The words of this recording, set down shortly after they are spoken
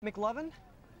McLovin?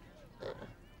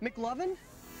 McLovin?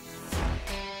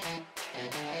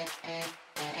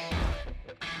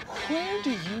 Where do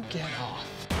you get off?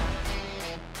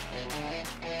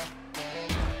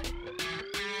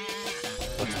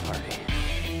 Let's party.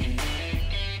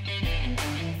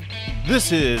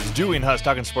 This is Dewey and Huss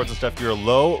talking sports and stuff, your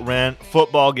low-rent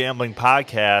football gambling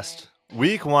podcast.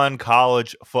 Week 1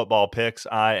 college football picks.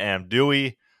 I am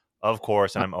Dewey, of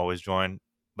course, and I'm always joined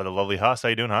by the lovely Huss. How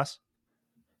you doing, Huss?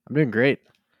 I'm doing great.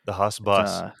 The Huss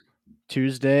bus. It's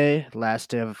Tuesday, last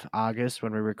day of August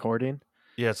when we're recording.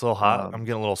 Yeah, it's a little hot. I'm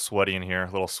getting a little sweaty in here,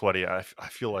 a little sweaty. I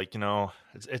feel like,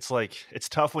 it's like it's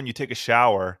tough when you take a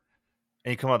shower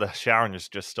and you come out of the shower and it's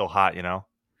just still hot,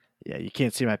 Yeah, you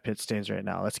can't see my pit stains right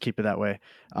now. Let's keep it that way.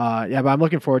 But I'm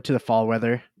looking forward to the fall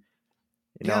weather.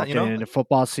 Getting into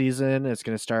football season, it's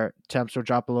going to start. Temps will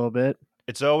drop a little bit.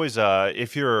 It's always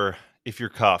if you're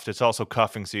cuffed, it's also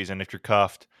cuffing season. If you're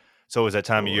cuffed, it's always that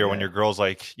time of year when your girl's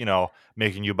like,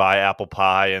 making you buy apple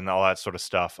pie and all that sort of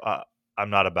stuff. I'm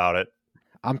not about it.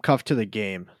 I'm cuffed to the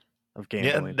game of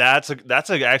gambling. Yeah, that's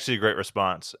actually a great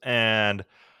response. And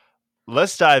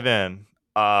let's dive in.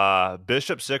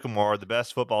 Bishop Sycamore, the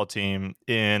best football team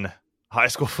in high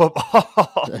school football.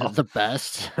 The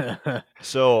best.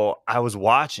 So I was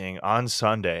watching on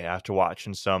Sunday after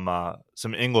watching some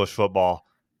English football,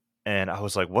 and I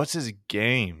was like, what's his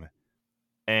game?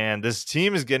 And this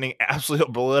team is getting absolutely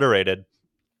obliterated.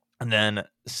 And then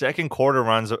second quarter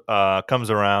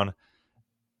comes around,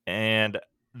 and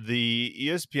the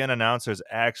ESPN announcers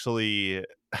actually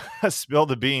spilled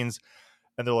the beans,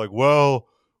 and they're like, well,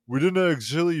 we didn't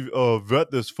actually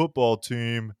vet this football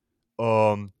team.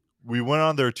 We went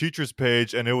on their teacher's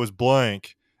page, and it was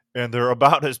blank, and their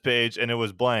about us page, and it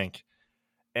was blank.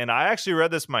 And I actually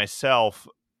read this myself.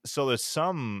 So there's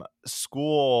some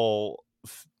school,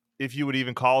 if you would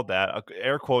even call it that,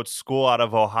 air quotes, school out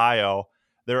of Ohio.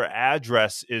 Their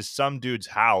address is some dude's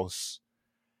house,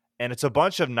 and it's a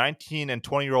bunch of 19 and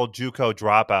 20-year-old JUCO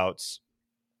dropouts.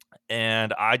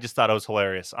 And I just thought it was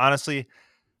hilarious. Honestly,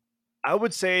 I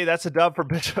would say that's a dub for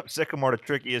Bishop Sycamore to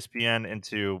trick ESPN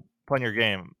into playing your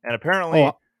game. And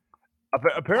apparently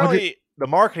the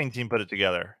marketing team put it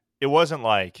together. It wasn't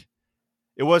like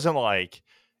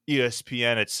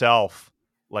ESPN itself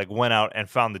went out and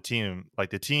found the team. Like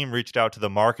the team reached out to the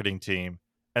marketing team,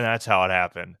 and that's how it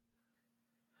happened.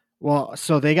 Well,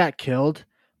 so they got killed,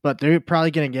 but they're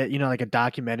probably gonna get a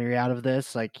documentary out of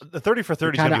this. Like the 30 for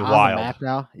 30 is gonna be on wild. The map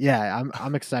now. Yeah,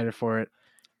 I'm excited for it.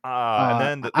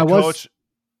 And then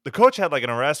the coach had an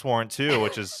arrest warrant too,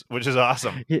 which is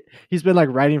awesome. He's been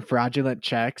writing fraudulent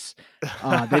checks.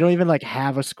 They don't even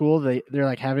have a school.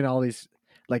 They're having all these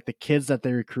the kids that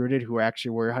they recruited who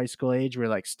actually were high school age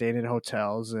were staying in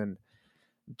hotels and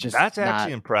just. That's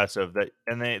actually impressive.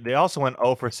 And they also went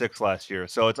 0 for 6 last year.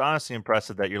 So it's honestly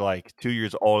impressive that you're 2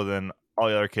 years older than all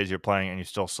the other kids you're playing and you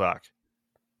still suck.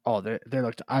 Oh,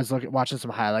 I was watching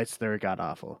some highlights. They're god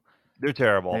awful. They're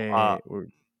terrible.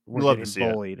 We're love to see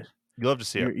bullied. It. You love to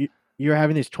see it. You're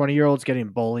having these 20-year-olds getting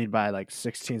bullied by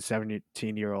 16,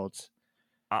 17-year-olds.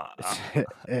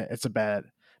 It's a bad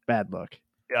look.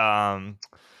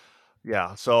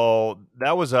 Yeah. So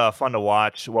that was fun to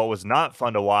watch. What was not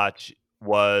fun to watch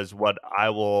was what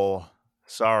it's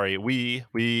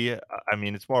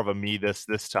more of a me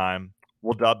this time.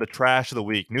 We'll dub the trash of the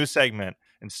week. New segment.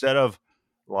 Instead of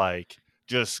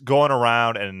just going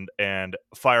around and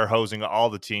fire hosing all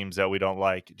the teams that we don't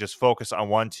like, just focus on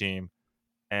one team,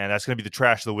 and that's going to be the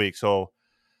trash of the week. So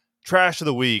trash of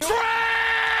the week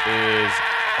is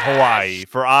Hawaii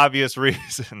for obvious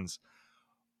reasons.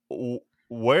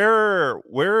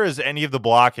 Where is any of the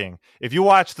blocking? If you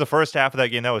watched the first half of that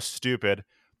game, that was stupid.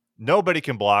 Nobody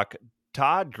can block.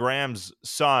 Todd Graham's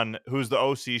son, who's the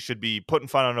OC, should be put in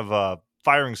front of a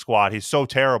firing squad. He's so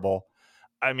terrible.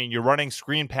 I mean, you're running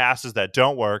screen passes that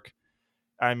don't work.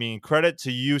 I mean, credit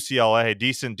to UCLA,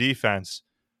 decent defense,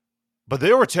 but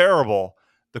they were terrible.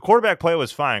 The quarterback play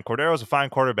was fine. Cordero's a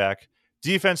fine quarterback.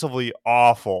 Defensively,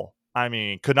 awful. I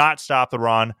mean, could not stop the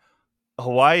run.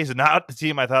 Hawaii is not the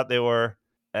team I thought they were.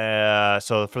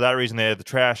 So for that reason, they had the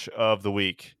trash of the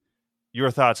week. Your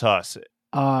thoughts, Huss?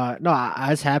 No, I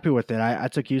was happy with it. I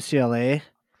took UCLA.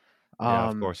 Yeah,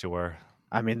 of course you were.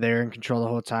 I mean, they're in control the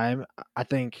whole time. I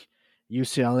think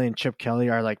UCLA and Chip Kelly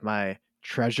are my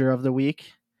treasure of the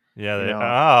week. Yeah.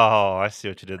 I see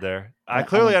what you did there. I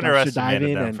clearly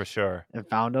underestimated them for sure. And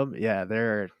found them. Yeah,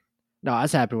 no, I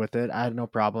was happy with it. I had no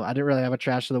problem. I didn't really have a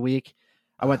trash of the week.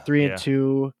 I went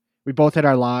 3-2. We both hit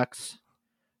our locks.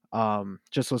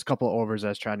 Just those couple overs I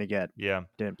was trying to get. Yeah.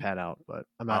 Didn't pan out, but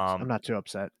I'm not too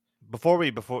upset. Before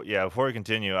we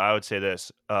continue, I would say this.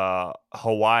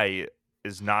 Hawaii,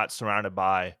 is not surrounded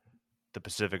by the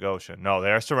Pacific Ocean. No,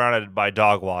 they are surrounded by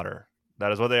dog water.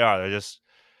 That is what they are. They're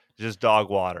just dog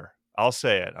water. I'll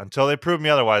say it. Until they prove me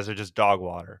otherwise, they're just dog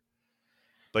water.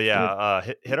 But yeah,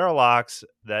 hit our locks.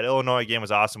 That Illinois game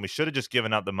was awesome. We should have just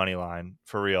given up the money line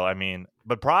for real. I mean,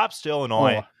 but props to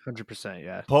Illinois 100%,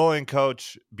 yeah. pulling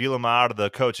Coach Bielema out of the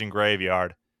coaching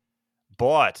graveyard.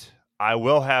 But I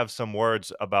will have some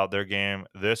words about their game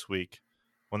this week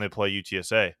when they play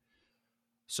UTSA.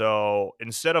 So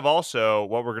instead of also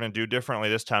what we're going to do differently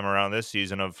this time around this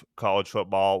season of college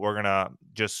football, we're going to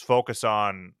just focus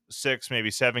on 6, maybe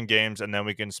 7 games, and then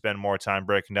we can spend more time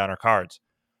breaking down our cards.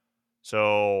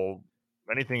 So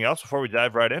anything else before we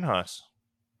dive right in, Huss?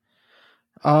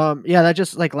 Yeah, that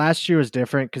just like last year was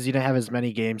different because you didn't have as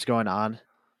many games going on.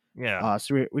 Yeah.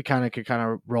 So we kind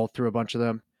of roll through a bunch of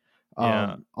them.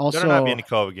 Yeah. Also, There not be any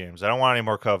COVID games. I don't want any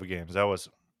more COVID games. That was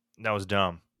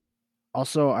dumb.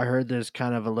 Also, I heard there's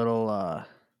kind of a little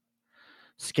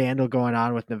scandal going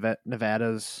on with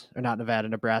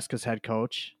Nebraska's head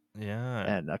coach. Yeah.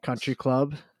 And a country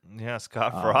club. Yeah,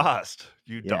 Scott Frost.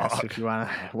 You dog. Yes, if you want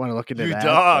to look into you that.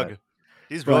 Dog.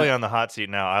 He's really on the hot seat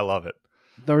now. I love it.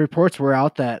 The reports were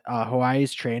out that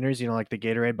Hawaii's trainers, like the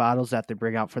Gatorade bottles that they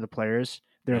bring out for the players,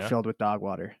 they're filled with dog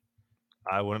water.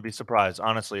 I wouldn't be surprised.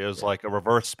 Honestly, it was like a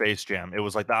reverse Space Jam. It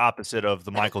was like the opposite of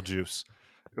the Michael juice.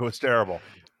 It was terrible.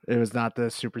 It was not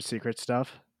the super secret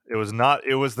stuff. It was not.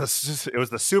 It was the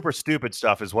super stupid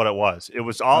stuff. Is what it was. It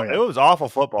was all. It was awful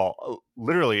football.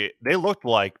 Literally, they looked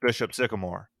like Bishop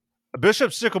Sycamore.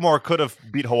 Bishop Sycamore could have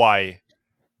beat Hawaii.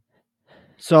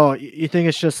 So you think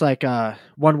it's just like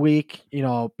 1 week,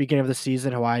 beginning of the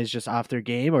season, Hawaii's just off their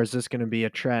game, or is this going to be a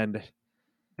trend?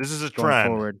 This is a trend.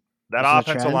 Forward? That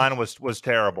offensive line was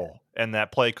terrible, and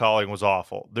that play calling was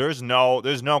awful. There's no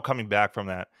coming back from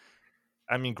that.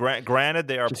 I mean, granted,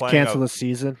 they are just playing. Cancel the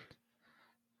season.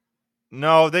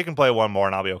 No, they can play one more,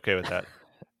 and I'll be okay with that.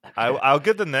 I'll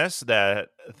give them this: that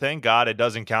thank God it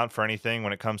doesn't count for anything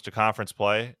when it comes to conference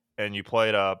play, and you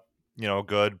played a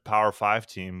good Power 5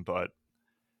 team, but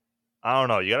I don't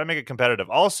know. You got to make it competitive.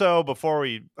 Also,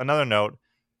 another note,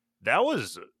 that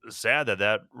was sad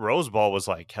that Rose Bowl was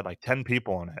had 10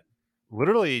 people in it.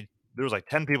 Literally, there was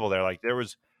 10 people there. There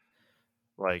was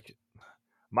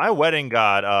my wedding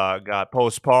got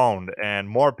postponed, and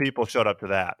more people showed up to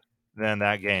that than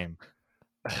that game.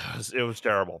 It was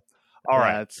terrible. All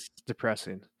right, it's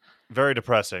depressing. Very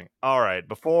depressing. All right,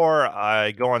 before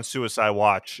I go on suicide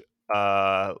watch,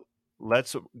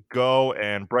 let's go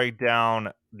and break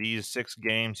down these 6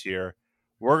 games here.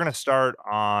 We're going to start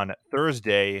on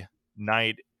Thursday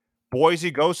night. Boise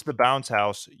goes to the Bounce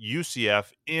House,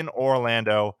 UCF in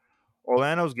Orlando.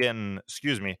 UCF's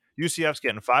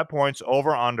getting 5 points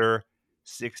over under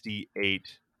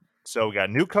 68. So we got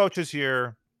new coaches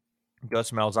here.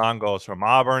 Gus Malzahn goes from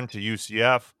Auburn to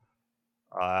UCF.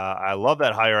 I love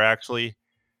that hire, actually.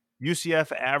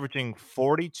 UCF averaging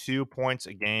 42 points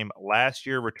a game last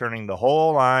year, returning the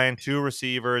whole line, 2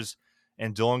 receivers,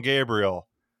 and Dylan Gabriel.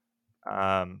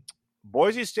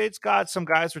 Boise State's got some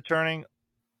guys returning.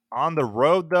 On the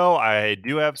road, though, I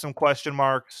do have some question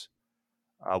marks.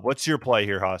 What's your play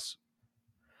here, Huss?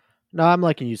 No, I'm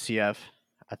liking UCF.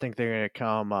 I think they're going to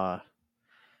come out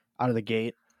of the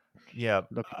gate. Yeah.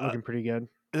 Looking pretty good.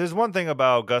 There's one thing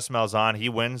about Gus Malzahn. He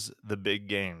wins the big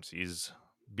games. He's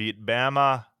beat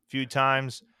Bama a few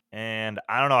times. And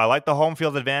I don't know. I like the home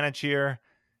field advantage here.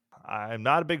 I'm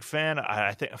not a big fan.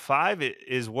 I think 5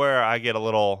 is where I get a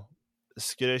little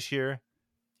skittish here.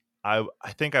 I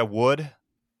think I would.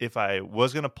 If I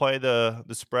was going to play the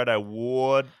spread, I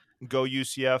would go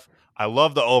UCF. I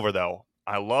love the over, though.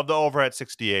 I love the over at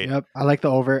 68. Yep, I like the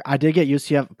over. I did get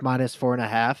UCF minus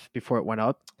 4.5 before it went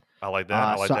up. I like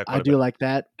that. I do like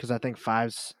that because I think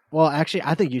 5's. Well, actually,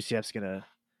 I think UCF's going to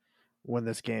win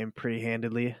this game pretty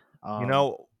handedly.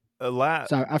 So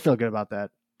I feel good about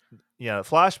that. Yeah,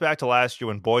 flashback to last year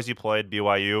when Boise played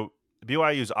BYU.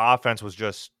 BYU's offense was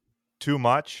just too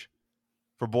much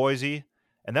for Boise,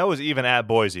 and that was even at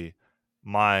Boise.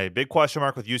 My big question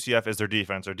mark with UCF is their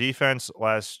defense. Their defense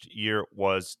last year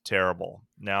was terrible.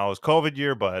 Now, it was COVID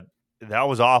year, but that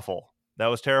was awful. That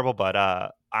was terrible, but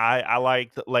I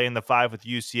like laying the 5 with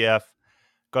UCF.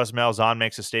 Gus Malzahn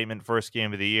makes a statement first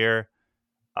game of the year.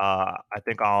 I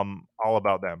think I'm all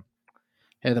about them.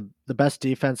 Hey, the best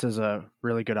defense is a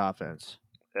really good offense.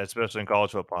 Especially in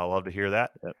college football. I love to hear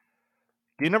that. Yep.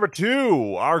 Game number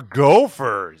 2, our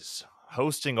Gophers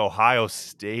hosting Ohio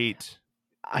State.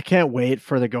 I can't wait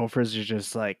for the Gophers to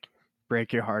just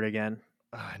break your heart again.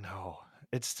 I know.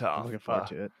 It's tough. I'm looking forward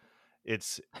to it.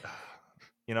 It's,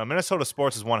 Minnesota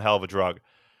sports is one hell of a drug.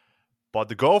 But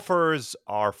the Gophers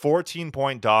are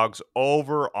 14-point dogs,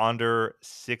 over under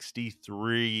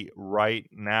 63 right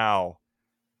now.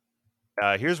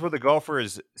 Here's where the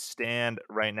Gophers stand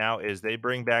right now is they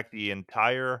bring back the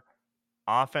entire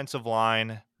offensive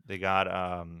line. They got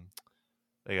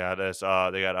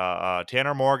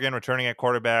Tanner Morgan returning at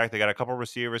quarterback. They got a couple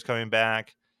receivers coming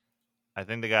back. I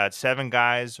think they got 7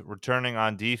 guys returning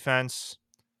on defense.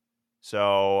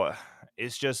 So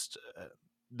it's just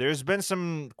there's been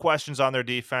some questions on their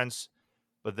defense,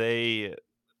 but I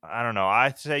don't know.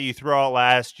 I say you throw out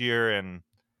last year and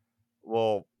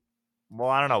well,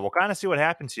 I don't know. We'll kind of see what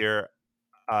happens here.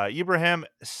 Ibrahim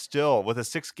still with a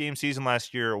 6-game season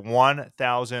last year,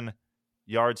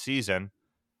 1,000-yard season.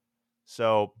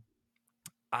 So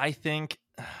I think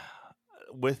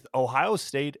with Ohio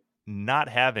State not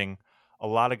having a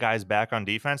lot of guys back on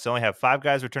defense, they only have 5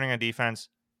 guys returning on defense,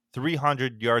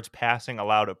 300 yards passing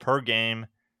allowed per game.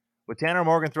 With Tanner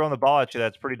Morgan throwing the ball at you,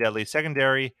 that's pretty deadly.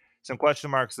 Secondary, some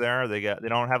question marks there. They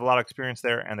don't have a lot of experience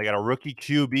there, and they got a rookie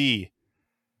QB,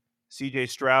 CJ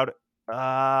Stroud.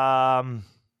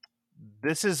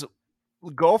 This is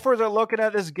Gophers are looking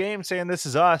at this game saying this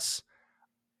is us.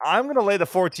 I'm going to lay the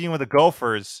 14 with the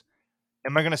Gophers.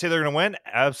 Am I going to say they're going to win?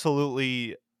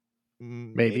 Absolutely.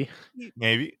 Maybe.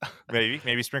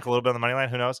 Maybe sprinkle a little bit on the money line.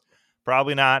 Who knows?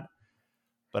 Probably not.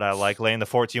 But I like laying the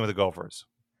 14 with the Gophers.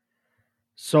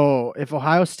 So if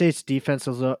Ohio State's defense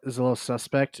is a little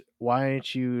suspect, why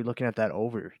aren't you looking at that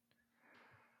over?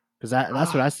 Because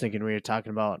that's what I was thinking when you're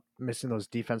talking about missing those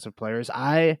defensive players.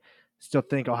 I still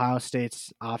think Ohio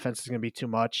State's offense is going to be too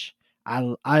much.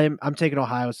 I'm taking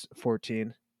Ohio's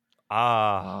 14. So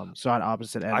on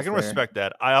opposite ends. I can respect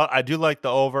that. I do like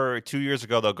the over. 2 years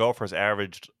ago, the Gophers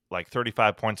averaged like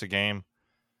 35 points a game.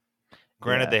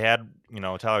 Granted, they had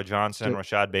Tyler Johnson,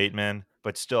 Rashad Bateman,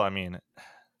 but still, I mean,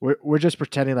 we're just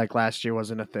pretending like last year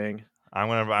wasn't a thing.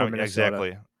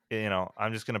 Exactly.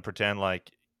 I'm just gonna pretend like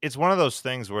it's one of those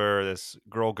things where this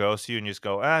girl goes to you and you just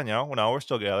go, no, we're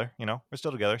still together. We're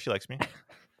still together. She likes me.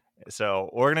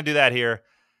 So we're gonna do that here.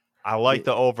 I like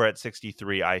the over at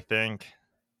 63. I think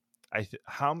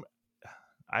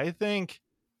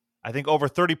over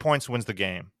 30 points wins the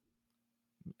game.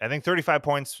 I think 35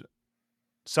 points.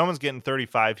 Someone's getting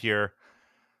 35 here.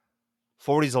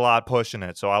 40's a lot pushing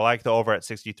it. So I like the over at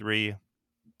 63.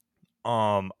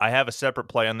 I have a separate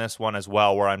play on this one as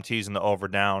well where I'm teasing the over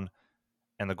down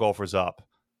and the Gophers up.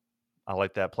 I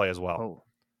like that play as well. Oh,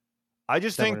 I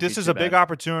just think this is a big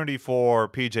opportunity for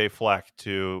PJ Fleck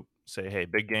to say, hey,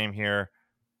 big game here.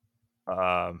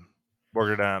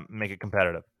 We're going to make it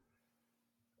competitive.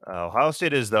 Ohio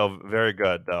State is, though, very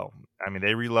good, though. I mean,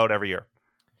 they reload every year.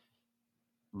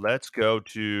 Let's go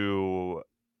to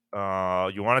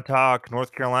you want to talk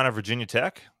North Carolina, Virginia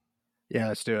Tech? Yeah,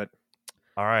 let's do it.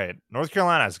 All right. North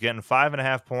Carolina is getting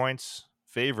 5.5 points,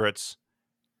 favorites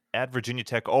at Virginia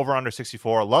Tech, over under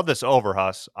 64. Love this over,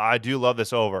 Huss. I do love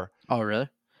this over. Oh, really?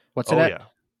 What's it at? Yeah.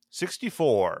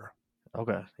 64.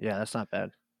 Okay. Yeah, that's not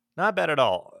bad. Not bad at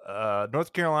all.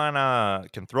 North Carolina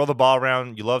can throw the ball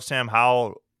around. You love Sam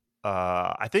Howell.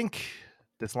 I think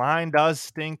this line does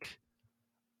stink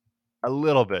a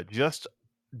little bit, just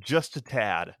a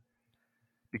tad,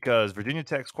 because Virginia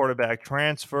Tech's quarterback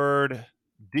transferred.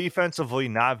 Defensively,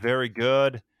 not very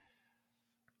good.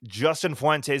 Justin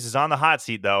Fuentes is on the hot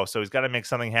seat, though, so he's got to make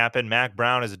something happen. Mac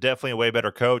Brown is definitely a way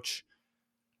better coach.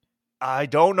 I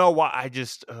don't know why.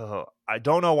 I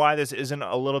don't know why this isn't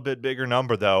a little bit bigger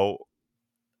number, though.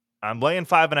 I'm laying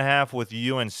 5.5 with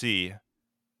UNC.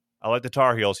 I like the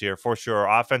Tar Heels here for sure.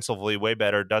 Offensively, way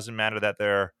better. Doesn't matter that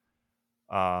their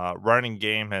running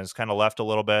game has kind of left a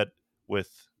little bit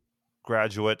with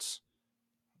graduates,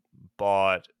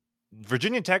 but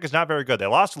Virginia Tech is not very good. They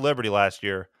lost to Liberty last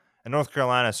year, and North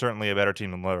Carolina is certainly a better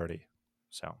team than Liberty.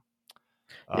 So,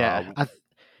 yeah,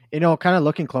 kind of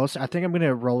looking close, I think I'm going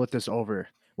to roll with this over.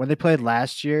 When they played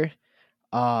last year,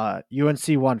 UNC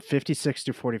won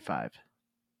 56-45.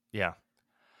 Yeah.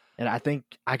 And I think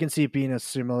I can see it being a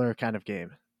similar kind of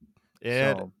game.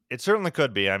 It certainly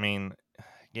could be. I mean,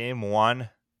 game 1,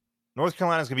 North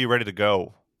Carolina's going to be ready to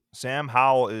go. Sam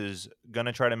Howell is going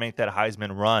to try to make that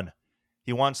Heisman run.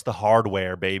 He wants the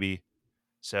hardware, baby.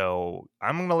 So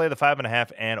I'm going to lay the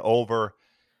 5.5 and over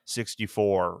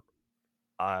 64.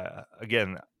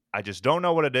 Again, I just don't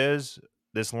know what it is.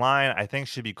 This line, I think,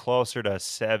 should be closer to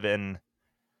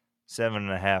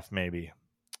 7.5 maybe.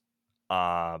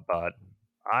 But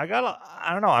I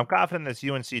don't know. I'm confident in this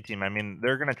UNC team. I mean,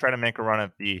 they're going to try to make a run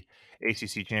at the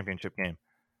ACC championship game.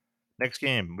 Next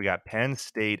game, we got Penn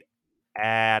State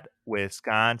at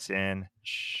Wisconsin.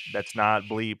 That's not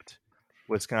bleeped.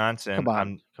 Wisconsin. Come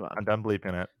on. I'm done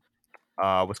bleeping it.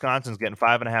 Wisconsin's getting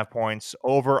 5.5 points.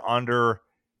 Over under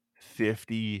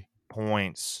 50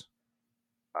 points.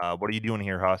 What are you doing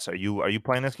here, Huss? Are you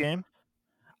playing this game?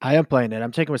 I am playing it.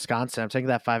 I'm taking Wisconsin. I'm taking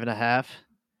that 5.5.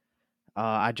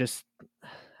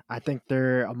 I think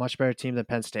they're a much better team than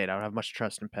Penn State. I don't have much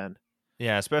trust in Penn.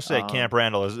 Yeah, especially at Camp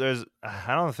Randall.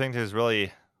 I don't think there's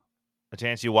really a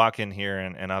chance you walk in here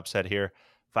and upset here.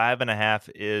 5.5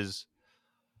 is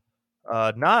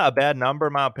not a bad number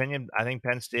in my opinion. I think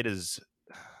Penn State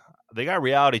they got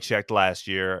reality checked last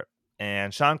year,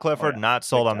 and Sean Clifford not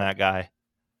sold on that guy.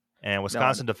 And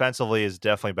Wisconsin defensively is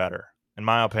definitely better, in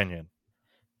my opinion.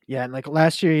 Yeah, and like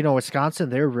last year, Wisconsin,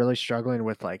 they were really struggling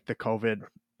with like the COVID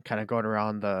kind of going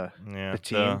around the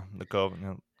team. The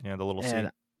COVID, the little and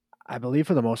C. I believe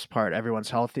for the most part, everyone's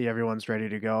healthy, everyone's ready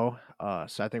to go.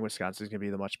 So I think Wisconsin's gonna be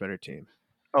the much better team.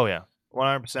 Oh yeah,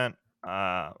 100%.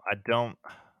 I don't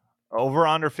over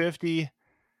under 50.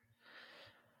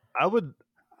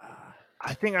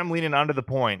 I think I'm leaning under the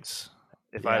points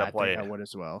if I had to play. I would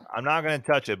as well. I'm not going to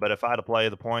touch it, but if I had to play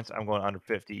the points, I'm going under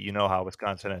 50. You know how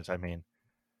Wisconsin is. I mean,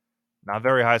 not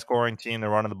very high scoring team. They're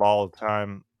running the ball all the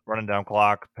time, running down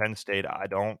clock. Penn State, I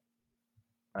don't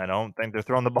think they're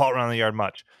throwing the ball around the yard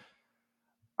much.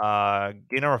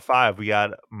 Game number 5, we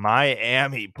got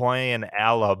Miami playing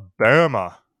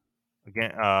Alabama.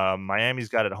 Again, Miami's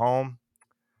got it home.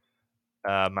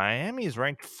 Miami is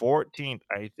ranked 14th.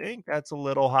 I think that's a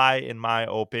little high in my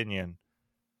opinion.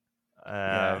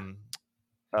 Alabama's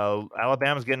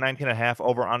getting 19.5,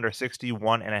 over under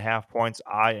 61.5 points.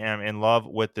 I am in love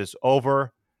with this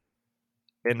over.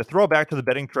 And to throw back to the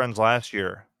betting trends last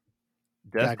year,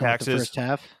 death taxes. First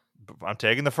half. I'm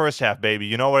taking the first half, baby.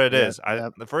 You know what it is.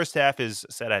 The first half is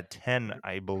set at 10,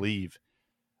 I believe.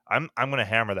 I'm going to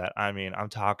hammer that. I mean, I'm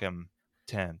talking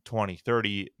 10, 20,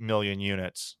 30 million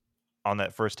units on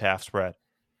that first half spread.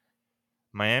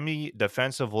 Miami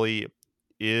defensively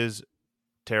is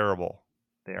terrible.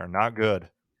 They are not good.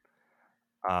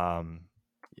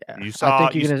 You saw.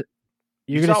 I think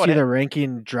you're gonna see the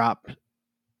ranking drop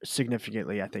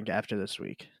significantly. I think after this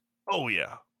week. Oh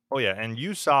yeah. And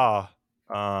you saw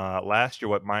last year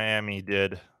what Miami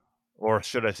did, or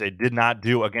should I say, did not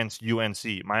do against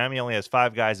UNC. Miami only has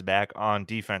 5 guys back on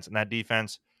defense, and that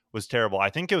defense was terrible. I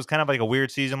think it was kind of like a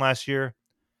weird season last year.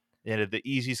 They had the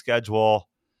easy schedule.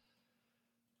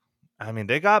 I mean,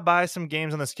 they got by some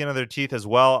games on the skin of their teeth as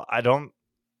well. I don't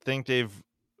think they've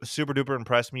super duper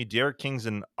impressed me. Derek King's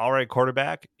an all right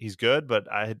quarterback. He's good, but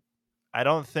I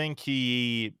don't think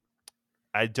he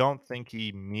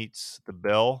meets the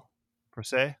bill per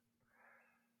se.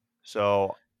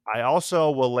 So I also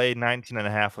will lay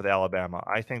 19.5 with Alabama.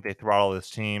 I think they throttle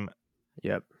this team.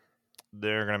 Yep.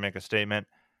 They're going to make a statement.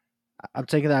 I'm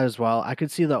taking that as well. I could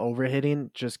see the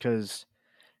overhitting just because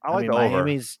I like the over.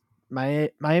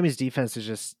 Miami's defense is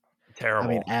just terrible.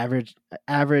 I mean,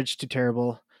 average to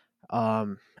terrible.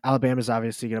 Alabama's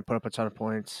obviously going to put up a ton of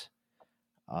points.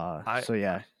 I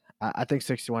think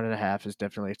 61.5 is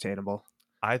definitely attainable.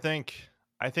 I think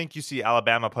you see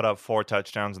Alabama put up 4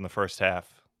 touchdowns in the first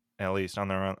half, at least on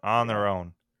their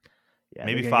own. Yeah,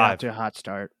 maybe 5 to a hot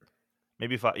start.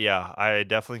 Maybe 5. Yeah, I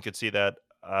definitely could see that.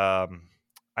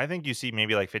 I think you see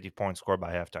maybe like 50 points scored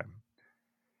by halftime.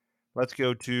 Let's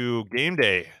go to game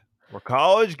day. Where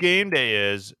college game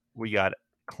day is, we got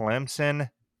Clemson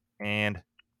and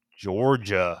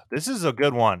Georgia. This is a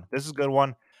good one.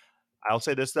 I'll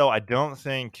say this, though. I don't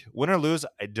think, win or lose,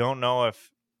 I don't know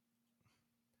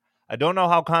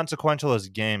how consequential this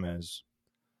game is.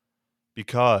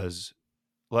 Because,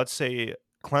 let's say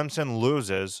Clemson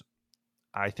loses,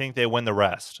 I think they win the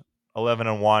rest.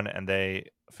 11-1, and they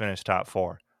finish top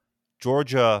 4.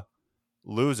 Georgia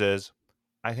loses,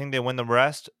 I think they win the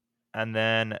rest, and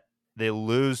then they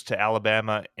lose to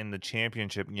Alabama in the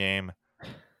championship game,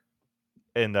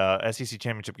 in the SEC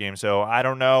championship game. So I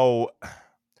don't know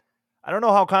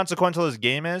how consequential this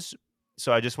game is.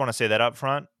 So I just want to say that up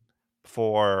front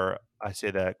before I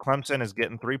say that. Clemson is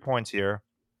getting 3 points here.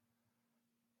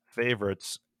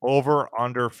 Favorites over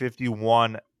under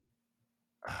 51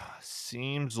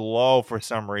 seems low for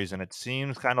some reason. It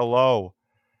seems kind of low.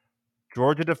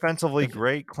 Georgia defensively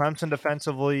great. Clemson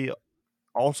defensively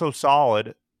also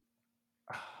solid.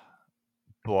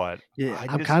 But yeah,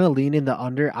 I'm kind of leaning the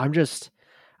under. I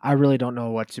really don't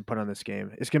know what to put on this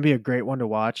game. It's gonna be a great one to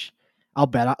watch. I'll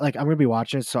bet I'm gonna be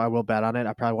watching it, so I will bet on it.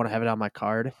 I probably want to have it on my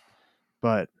card,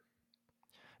 but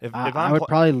if I would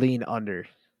probably lean under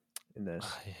in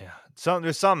this. Yeah,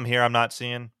 there's something here I'm not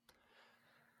seeing.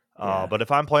 But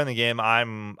if I'm playing the game,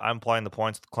 I'm playing the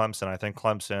points with Clemson. I think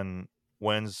Clemson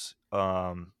wins.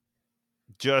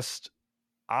 Just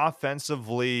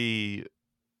offensively,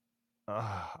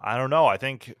 I don't know. I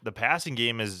think the passing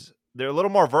game is they're a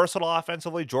little more versatile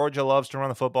offensively. Georgia loves to run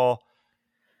the football.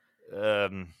 I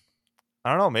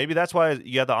don't know. Maybe that's why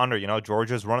you got the under.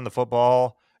 Georgia's running the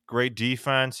football, great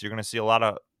defense. You're going to see a lot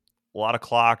of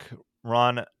clock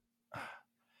run.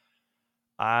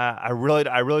 I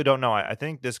really don't know. I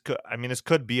think this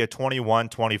could be a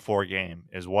 21-24 game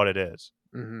is what it is.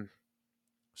 Mm-hmm.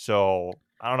 So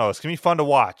I don't know. It's gonna be fun to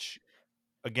watch.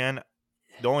 Again,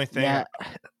 the only thing, Yeah,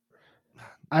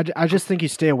 I just think you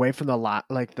stay away from the lot,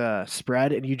 like the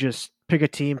spread, and you just pick a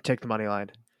team, take the money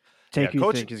line, yeah, take who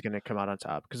you think is going to come out on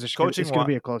top because it's going coaching to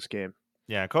be a close game.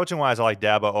 yeah, coaching wise, I like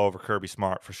Dabo over Kirby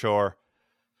Smart for sure.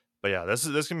 But yeah, this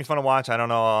gonna be fun to watch. I don't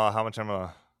know how much I'm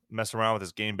gonna mess around with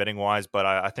this game betting wise, but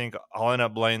I think I'll end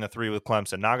up laying the 3 with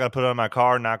Clemson. Not gonna put it on my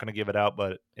card, not gonna give it out,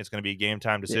 but it's gonna be a game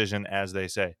time decision, as they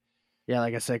say. Yeah,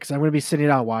 like I said, because I'm going to be sitting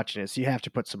down watching it, so you have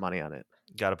to put some money on it.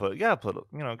 Got a little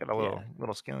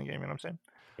skin in the game. You know what I'm saying?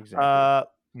 Exactly.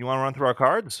 You want to run through our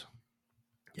cards?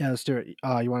 Yeah, let's do it.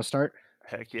 You want to start?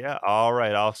 Heck yeah. All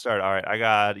right, I'll start. All right, I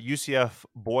got UCF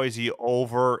Boise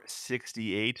over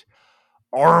 68.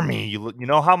 Army, you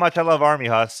know how much I love Army,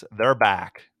 Huss. They're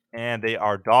back, and they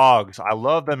are dogs. I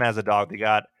love them as a dog. They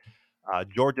got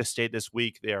Georgia State this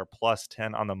week. They are plus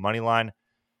 10 on the money line.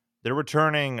 They're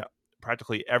returning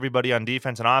practically everybody on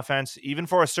defense and offense, even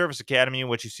for a service academy in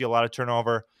which you see a lot of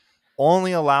turnover,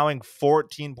 only allowing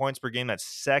 14 points per game. That's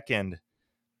second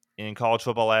in college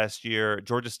football last year.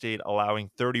 Georgia State allowing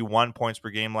 31 points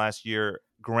per game last year.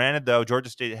 Granted, though,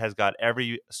 Georgia State has got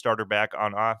every starter back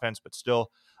on offense, but still,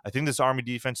 I think this Army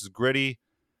defense is gritty.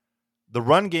 The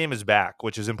run game is back,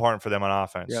 which is important for them on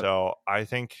offense. Yep. So I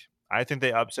think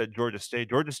they upset Georgia State.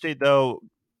 Georgia State, though,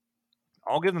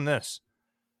 I'll give them this.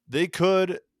 They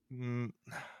could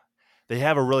they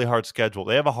have a really hard schedule.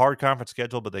 They have a hard conference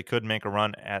schedule, but they could make a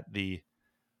run at the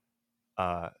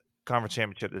conference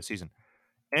championship this season.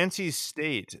 NC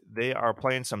State, they are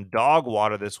playing some dog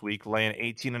water this week, laying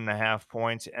 18.5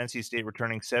 points. NC State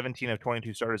returning 17 of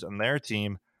 22 starters on their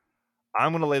team.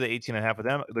 I'm going to lay the 18.5 with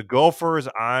them. The Gophers,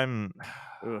 Ugh,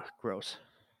 gross.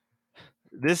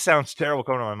 This sounds terrible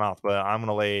coming out of my mouth, but I'm going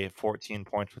to lay 14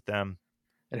 points with them.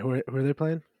 And who are they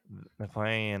playing? They're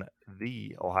playing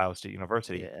the Ohio State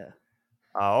University. Yeah.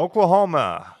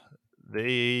 Oklahoma,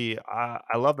 I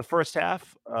love the first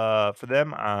half for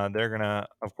them. They're going to,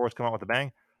 of course, come out with a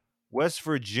bang. West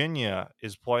Virginia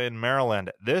is playing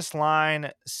Maryland. This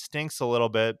line stinks a little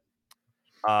bit.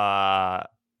 They're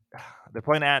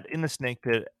playing in the Snake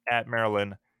Pit at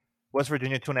Maryland. West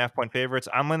Virginia 2.5-point favorites.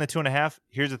 I'm laying the 2.5.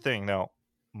 Here's the thing, though.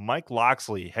 Mike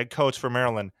Locksley, head coach for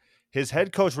Maryland. His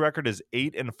head coach record is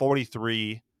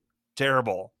 8-43.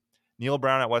 Terrible. Neil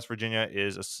Brown at West Virginia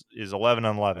is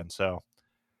 11-11. So,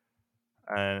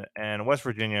 and West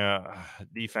Virginia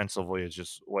defensively is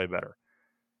just way better.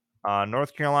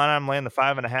 North Carolina, I'm laying the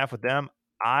 5.5 with them.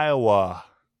 Iowa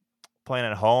playing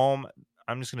at home.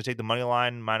 I'm just going to take the money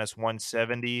line minus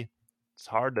 170. It's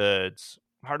hard to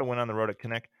win on the road at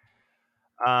Kinnick.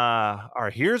 All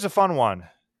right, here's a fun one.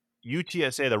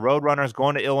 UTSA, the Roadrunners,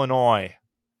 going to Illinois.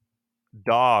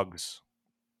 Dogs.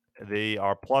 They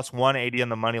are plus 180 on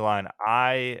the money line.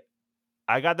 I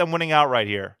got them winning outright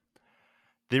here.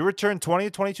 They returned 20 to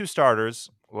 22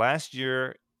 starters. Last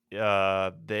year,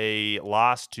 they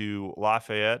lost to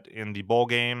Lafayette in the bowl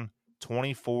game,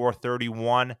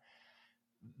 24-31.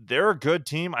 They're a good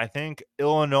team. I think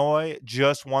Illinois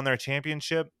just won their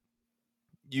championship.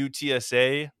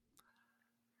 UTSA,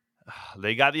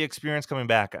 they got the experience coming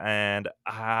back, and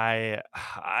I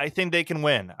think they can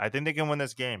win. I think they can win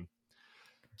this game.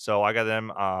 So I got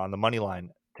them on the money line.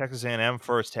 Texas A&M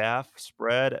first half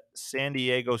spread. San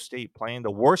Diego State playing the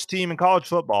worst team in college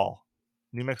football.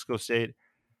 New Mexico State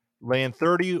laying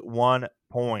 31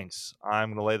 points. I'm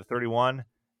going to lay the 31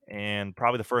 and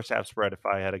probably the first half spread if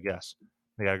I had a guess.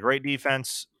 They got a great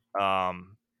defense.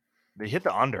 They hit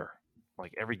the under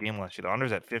like every game last year. The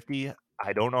under's at 50.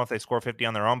 I don't know if they score 50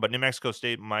 on their own, but New Mexico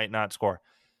State might not score.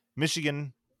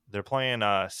 Michigan, they're playing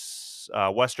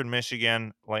Western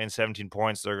Michigan, laying 17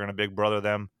 points. They're going to big brother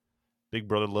them,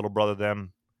 little brother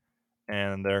them,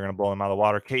 and they're going to blow them out of the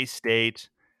water. K-State,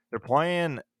 they're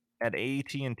playing at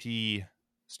AT&T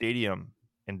Stadium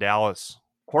in Dallas.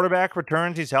 Quarterback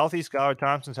returns. He's healthy. Skylar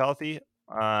Thompson's healthy.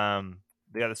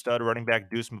 They got the stud running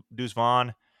back Deuce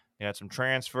Vaughn. They had some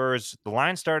transfers. The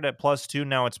line started at +2.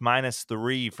 Now it's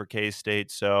 -3 for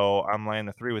K-State. So I'm laying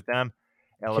the 3 with them.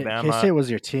 Alabama. K-State was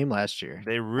your team last year.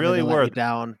 They really were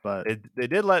down, but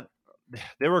they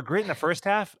were great in the first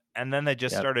half, and then they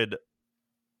just started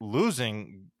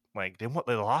losing. Like they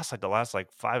lost like the last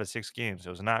 5 or 6 games. It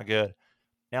was not good.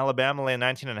 Alabama laying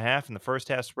 19.5 in the first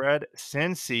half spread.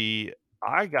 Cincy,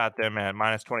 I got them at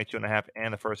minus 22.5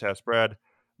 and the first half spread.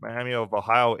 Miami of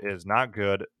Ohio is not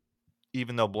good.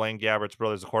 Even though Blaine Gabbert's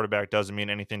brother is a quarterback, doesn't mean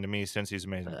anything to me since he's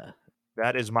amazing. Uh,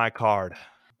 That is my card.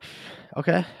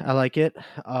 okay, I like it.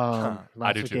 I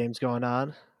Lots do of too. games going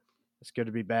on. It's good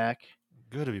to be back.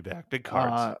 Good to be back. Big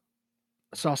cards.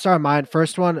 So I'll start mine.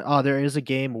 First one, there is a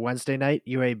game Wednesday night,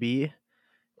 UAB,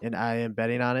 and I am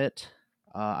betting on it.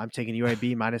 I'm taking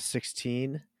UAB minus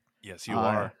 16. Yes, you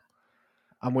are.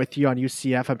 I'm with you on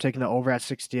UCF. I'm taking the over at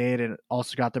 68 and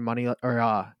also got the money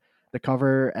or the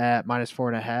cover at minus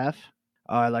 4.5.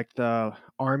 I like the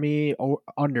Army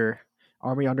under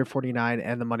 49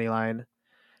 and the money line.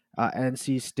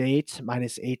 NC State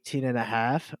minus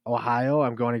 18.5. Ohio,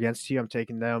 I'm going against you. I'm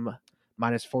taking them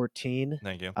minus 14.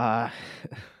 Thank you.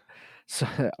 So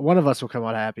one of us will come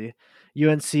out happy.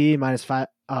 UNC minus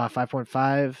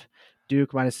 5.5.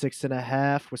 Duke minus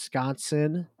 6.5.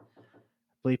 Wisconsin,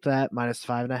 bleep that, minus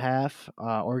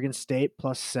 5.5. Oregon State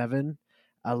plus 7.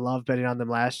 I love betting on them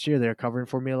last year. They're covering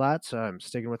for me a lot, so I'm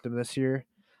sticking with them this year.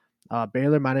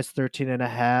 Baylor minus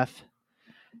 13.5.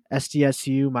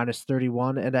 SDSU minus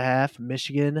 31.5.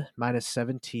 Michigan minus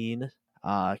 17.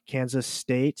 Kansas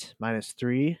State minus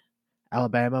 3.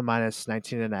 Alabama minus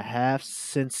 19.5.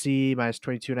 Cincy minus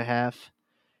 22.5.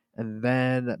 And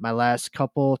then my last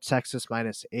couple, Texas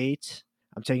minus 8.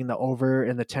 I'm taking the over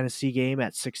in the Tennessee game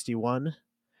at 61.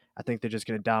 I think they're just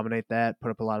going to dominate that,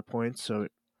 put up a lot of points, so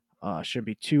it shouldn't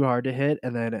be too hard to hit.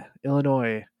 And then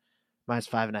Illinois minus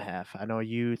 5.5. I know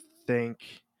you think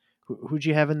who'd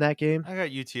you have in that game? I got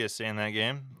UTSA in that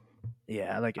game.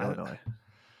 Yeah, I like Illinois.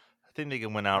 I think they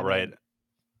can win outright.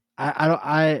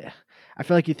 I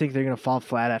feel like you think they're going to fall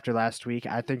flat after last week.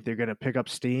 I think they're going to pick up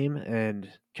steam and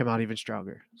come out even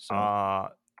stronger. So,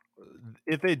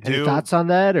 if they any do, thoughts on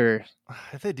that, or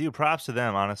if they do, props to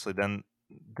them. Honestly, then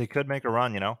they could make a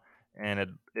run, and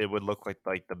it would look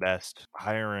like the best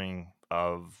hiring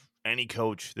of any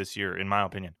coach this year, in my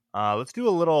opinion. Let's do a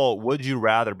little would you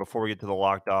rather before we get to the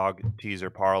lock dog teaser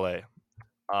parlay.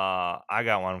 I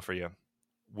got one for you.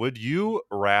 Would you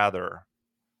rather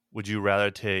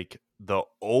take the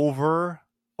over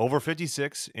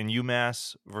 56 in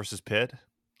UMass versus Pitt,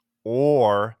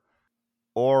 or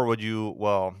would you?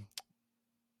 Well,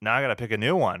 now I got to pick a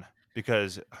new one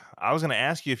because I was going to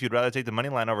ask you if you'd rather take the money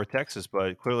line over Texas,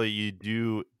 but clearly you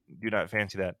do not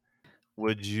fancy that.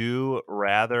 Would you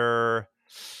rather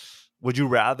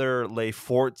lay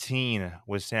 14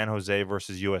 with San Jose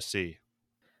versus USC?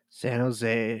 San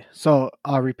Jose? So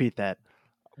I'll repeat that.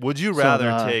 Would you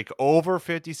rather take over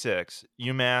 56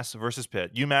 UMass versus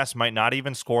Pitt? UMass might not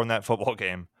even score in that football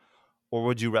game. Or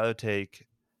would you rather take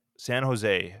San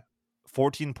Jose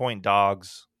 14-point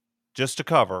dogs just to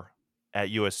cover at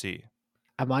USC?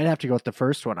 I might have to go with the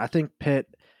first one. I think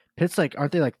Pitt's like,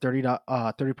 aren't they like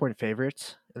 30-point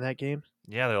favorites in that game?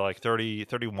 Yeah, they're like 30,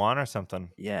 31 or something.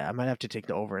 Yeah, I might have to take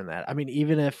the over in that. I mean,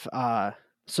 even if UMass,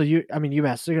 they're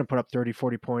going to put up 30,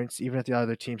 40 points. Even if the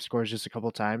other team scores just a couple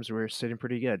times, we're sitting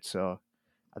pretty good. So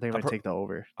I think I'm going to take the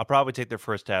over. I'll probably take their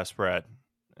first half spread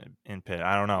in Pitt.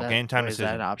 I don't know. Game time decision. Is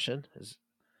that an option?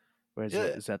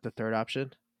 Is that the third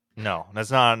option? No,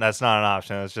 that's not an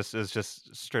option. It's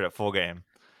just straight up full game.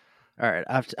 All right,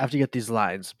 I have to get these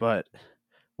lines, but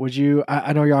would you?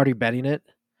 I know you're already betting it.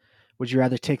 Would you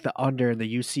rather take the under in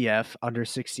the UCF under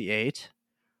 68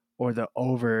 or the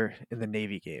over in the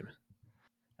Navy game?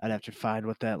 I'd have to find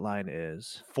what that line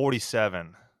is.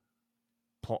 47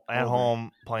 at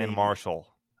home playing Navy. Marshall.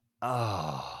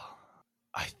 Oh,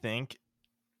 I think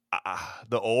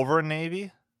the over in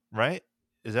Navy, right?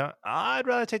 Is that? I'd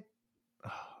rather take.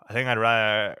 I think I'd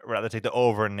rather take the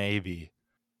over in Navy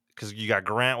because you got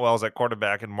Grant Wells at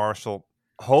quarterback and Marshall.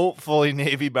 Hopefully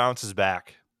Navy bounces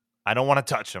back. I don't want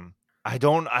to touch him. I'd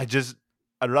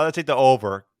rather take the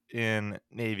over in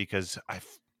Navy because I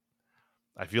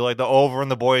feel like the over in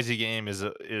the Boise game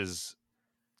is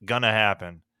gonna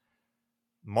happen.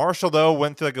 Marshall though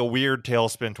went through like a weird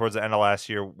tailspin towards the end of last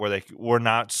year where they were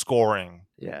not scoring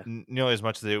nearly as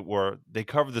much as they were. They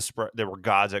covered the spread. They were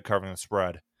gods at covering the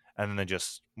spread, and then they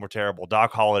just were terrible.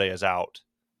 Doc Holliday is out,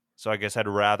 so I guess I'd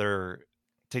rather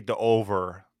take the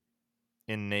over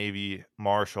in Navy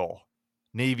Marshall.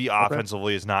 Navy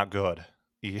offensively is not good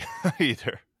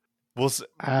either. We'll see.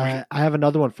 I have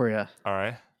another one for you. All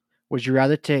right. Would you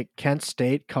rather take Kent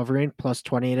State covering plus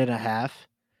 28.5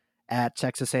 at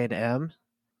Texas A&M,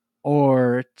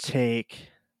 or take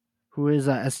who is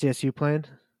SDSU playing?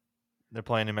 They're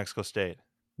playing New Mexico State.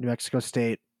 New Mexico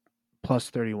State plus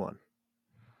 31.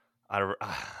 I'd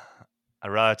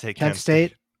rather take Kent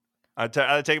State. I'd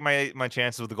take my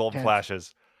chances with the Golden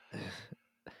Flashes.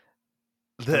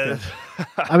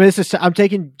 I mean, I'm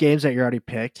taking games that you already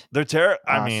picked. They're terrible.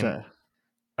 I mean, So,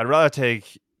 I'd rather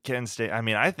take Kansas State. I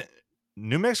mean,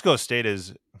 New Mexico State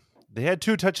they had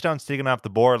 2 touchdowns taken off the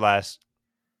board last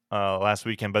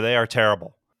weekend, but they are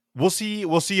terrible. We'll see how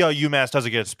UMass does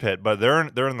against Pitt, but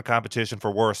they're in the competition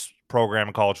for worst program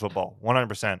in college football,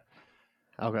 100%.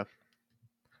 okay.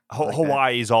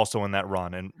 Hawaii's also in that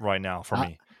run, and right now for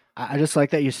me, I just like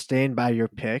that you're staying by your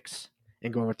picks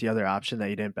and going with the other option that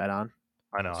you didn't bet on.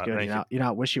 I know. It's good. You're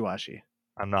not wishy-washy.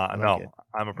 I'm not. Like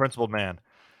I'm a principled man.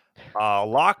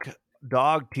 Lock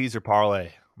dog teaser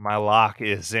parlay. My lock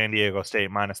is San Diego State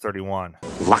 -31.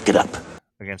 Lock it up.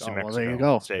 Against New well, Mexico there you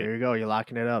go. State. There you go. You're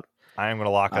locking it up. I am going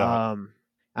to lock it up.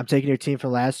 I'm taking your team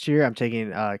from last year. I'm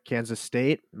taking Kansas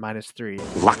State -3.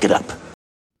 Lock it up.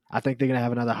 I think they're gonna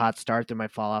have another hot start. They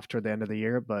might fall off toward the end of the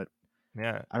year, but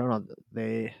Yeah. I don't know.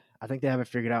 I think they have it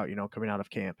figured out. Coming out of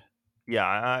camp. Yeah,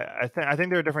 I think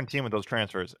they're a different team with those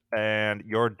transfers. And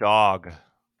your dog.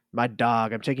 My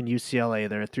dog. I'm taking UCLA.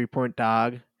 They're a 3-point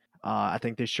dog. I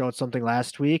think they showed something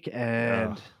last week,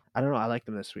 and I don't know. I like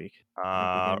them this week.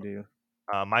 I think they can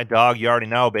do. My dog, you already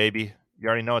know, baby. You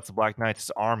already know it's the Black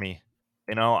Knights Army.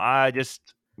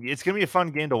 It's gonna be a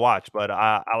fun game to watch, but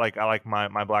I like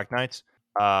my Black Knights.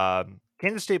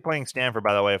 Kansas State playing Stanford,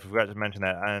 by the way, if we forgot to mention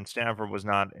that, and Stanford was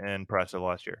not impressive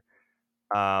last year.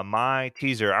 My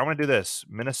teaser, I'm gonna do this: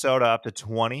 Minnesota up to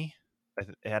 20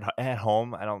 at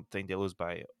home. I don't think they lose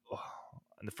by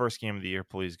in the first game of the year.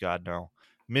 Please God, no.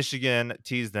 Michigan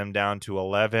tease them down to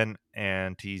 11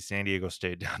 and tease San Diego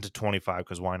State down to 25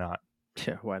 because why not?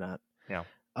 Yeah, why not? Yeah.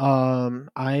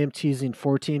 I am teasing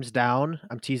 4 teams down.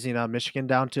 I'm teasing Michigan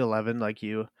down to 11, like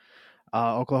you.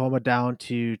 Oklahoma down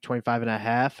to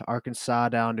 25.5. Arkansas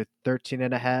down to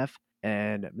 13.5,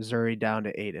 and Missouri down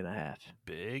to 8.5.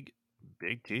 Big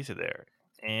teaser there.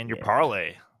 And your Yeah.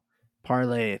 parlay.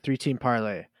 3-team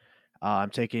parlay. I'm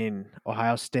taking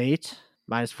Ohio State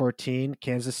 -14,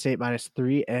 Kansas State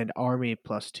 -3, and Army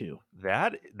 +2.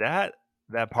 That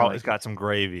parlay's got some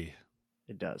gravy.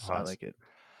 It does. I like it.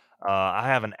 I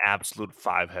have an absolute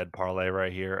 5-head parlay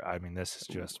right here. I mean, this is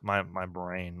just my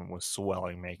brain was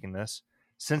swelling making this.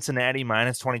 Cincinnati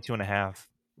 -22.5,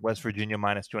 West Virginia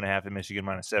 -2.5, and Michigan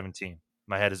 -17.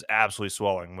 My head is absolutely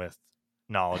swelling with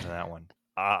knowledge in that one.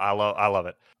 I love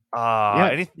it.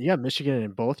 Yeah, Michigan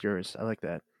in both yours. I like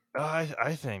that.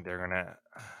 I think they're gonna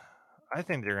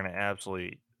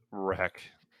absolutely wreck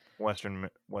Western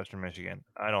Michigan.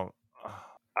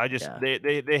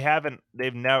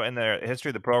 They've never in their history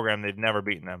of the program, they've never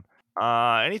beaten them.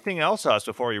 Anything else,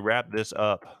 before we wrap this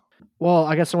up? Well,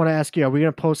 I guess I want to ask you, are we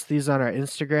going to post these on our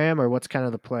Instagram, or what's kind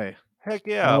of the play? Heck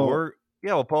yeah.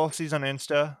 We'll post these on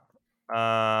Insta.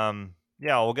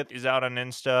 We'll get these out on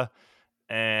Insta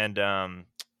and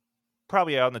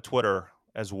probably out on the Twitter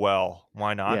as well.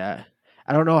 Why not? Yeah.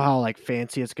 I don't know how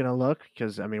fancy it's gonna look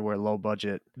because we're low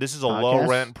budget. This is a low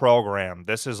rent program.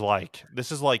 This is like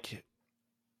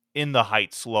in the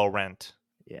Heights low rent.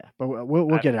 Yeah, but we'll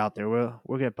get it out there.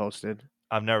 We'll get posted.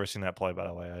 I've never seen that play, by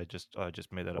the way. I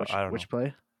just made that up. I don't know. Which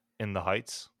play? In the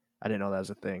Heights. I didn't know that was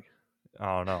a thing.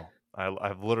 Oh no,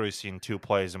 I've literally seen 2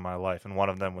 plays in my life, and one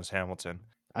of them was Hamilton.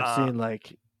 I've seen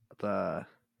the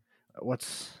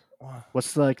what's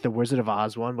the Wizard of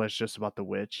Oz one, but it's just about the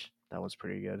witch. That one's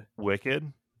pretty good.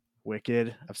 Wicked.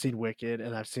 I've seen Wicked,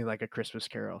 and I've seen A Christmas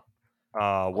Carol.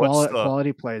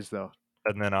 Quality plays though.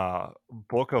 And then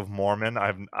Book of Mormon.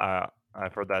 I've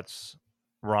heard that's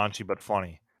raunchy but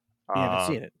funny. You haven't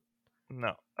seen it?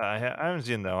 No, I haven't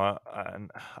seen it, though. I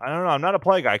don't know. I'm not a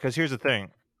play guy because here's the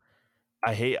thing.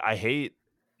 I hate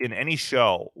in any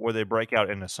show where they break out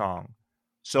into song.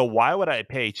 So why would I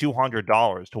pay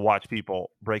 $200 to watch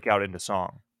people break out into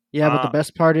song? Yeah, but the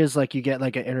best part is you get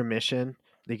an intermission.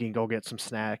 They can go get some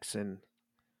snacks and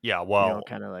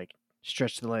kind of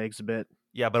stretch the legs a bit.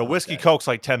 Yeah, but a whiskey Coke's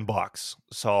like $10.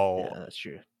 So yeah, that's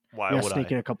true. Why would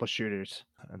sneak in a couple shooters?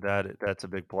 That's a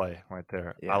big play right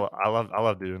there. Yeah. I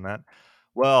love doing that.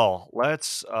 Well,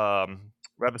 let's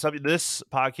wrap this up. This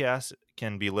podcast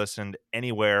can be listened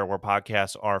anywhere where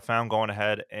podcasts are found. Go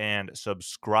ahead and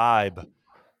subscribe.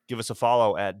 Give us a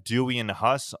follow at Dewey and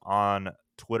Huss on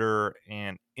Twitter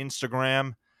and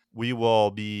Instagram. We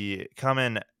will be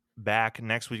coming back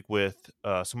next week with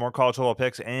some more college football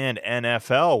picks and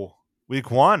NFL Week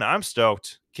 1. I'm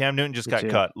stoked. Cam Newton just got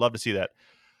cut. Love to see that.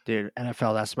 Dude,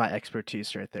 NFL, that's my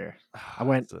expertise right there.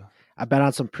 I bet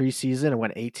on some preseason and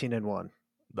went 18-1.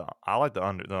 I like the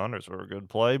under. The unders were a good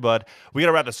play, but we got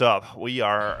to wrap this up. We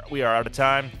are out of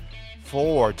time.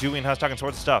 For Dewey and Huss talking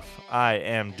sports stuff, I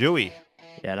am Dewey.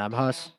 Yeah, and I'm Huss.